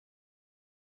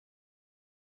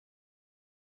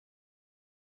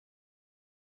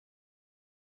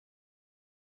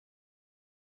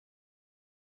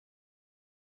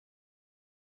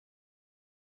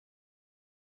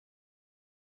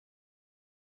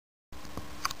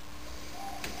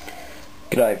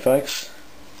G'day folks,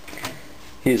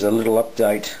 here's a little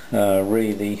update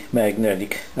re the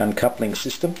magnetic uncoupling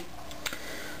system.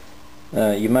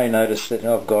 You may notice that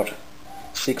I've got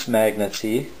 6 magnets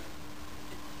here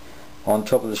on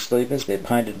top of the sleepers. They're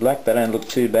painted black, they don't look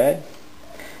too bad.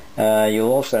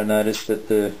 You'll also notice that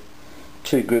the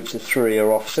 2 groups of 3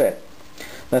 are offset.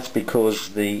 That's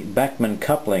because the Bachmann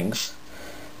couplings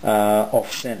are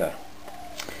off centre,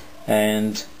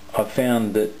 and I've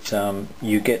found that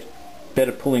you get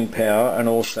better pulling power and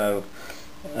also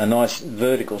a nice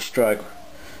vertical stroke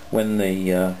when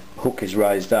the hook is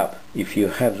raised up if you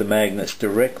have the magnets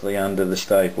directly under the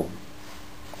staple.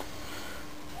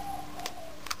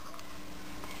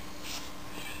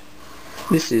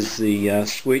 This is the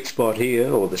sweet spot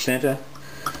here, or the centre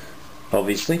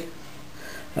obviously,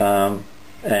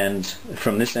 and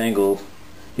from this angle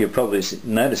you're probably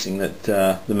noticing that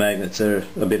the magnets are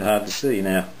a bit hard to see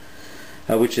now.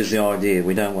 Which is the idea.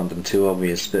 We don't want them too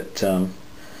obvious, but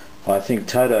I think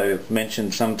Toto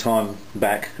mentioned some time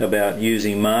back about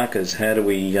using markers. How do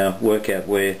we work out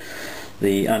where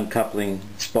the uncoupling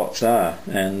spots are?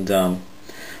 And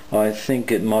I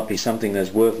think it might be something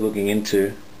that's worth looking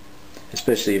into,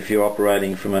 especially if you're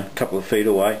operating from a couple of feet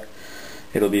away.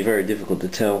 It'll be very difficult to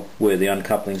tell where the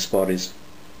uncoupling spot is,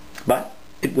 but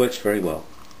it works very well.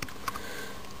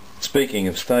 Speaking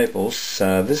of staples,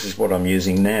 this is what I'm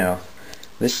using now.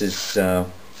 This is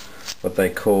what they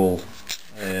call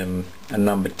a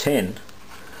number 10,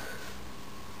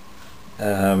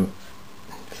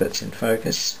 if that's in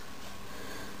focus.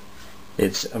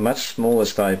 It's a much smaller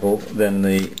staple than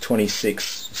the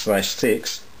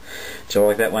 26/6. Do you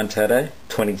like that one, Tato?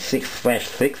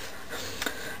 26/6.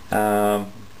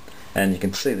 And you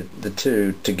can see that the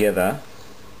two together,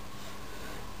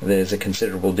 there's a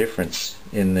considerable difference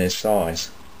in their size.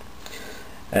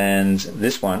 And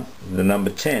this one, the number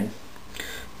 10,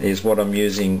 is what I'm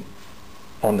using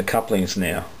on the couplings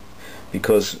now,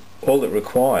 because all it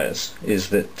requires is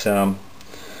that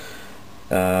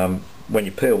when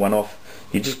you peel one off,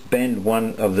 you just bend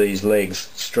one of these legs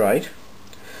straight,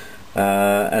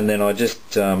 and then I just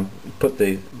put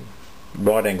the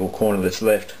right angle corner that's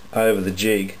left over the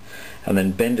jig and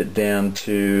then bend it down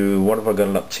to, what have I got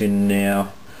it up to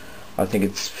now? I think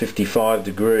it's 55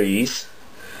 degrees.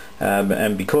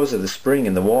 And because of the spring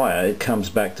in the wire, it comes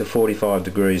back to 45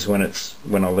 degrees when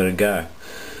I let it go.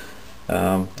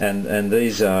 And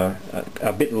these are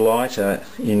a bit lighter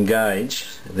in gauge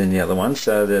than the other ones,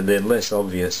 so they're less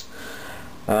obvious.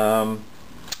 But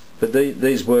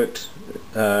these worked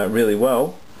really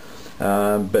well.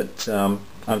 But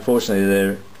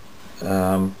unfortunately,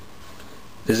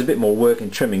 there's a bit more work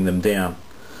in trimming them down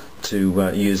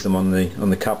to use them on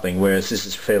the coupling, whereas this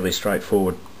is fairly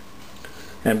straightforward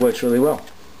and works really well.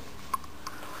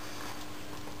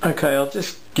 Okay, I'll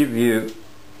just give you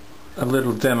a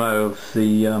little demo of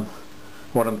the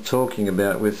what I'm talking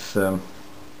about with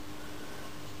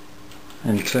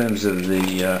in terms of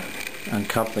the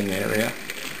uncoupling area.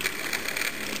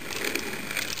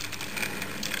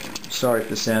 Sorry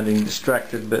for sounding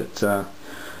distracted, but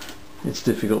it's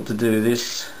difficult to do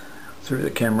this through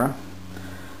the camera.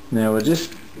 Now we'll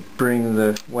just bring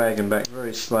the wagon back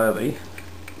very slowly,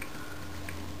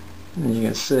 and you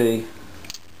can see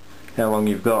how long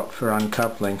you've got for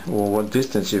uncoupling, or what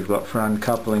distance you've got for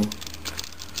uncoupling.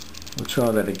 We'll try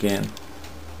that again.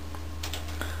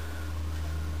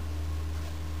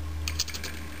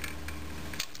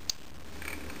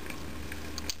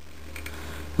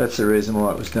 That's the reason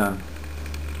why it was done.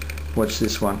 Watch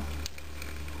this one.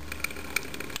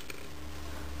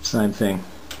 Same thing.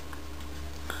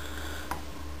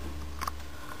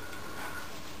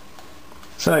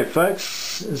 So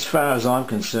folks, as far as I'm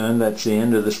concerned, that's the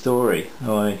end of the story.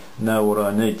 I know what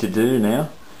I need to do now,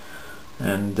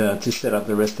 and to set up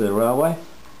the rest of the railway.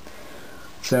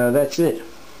 So that's it.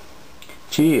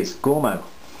 Cheers, Gormo.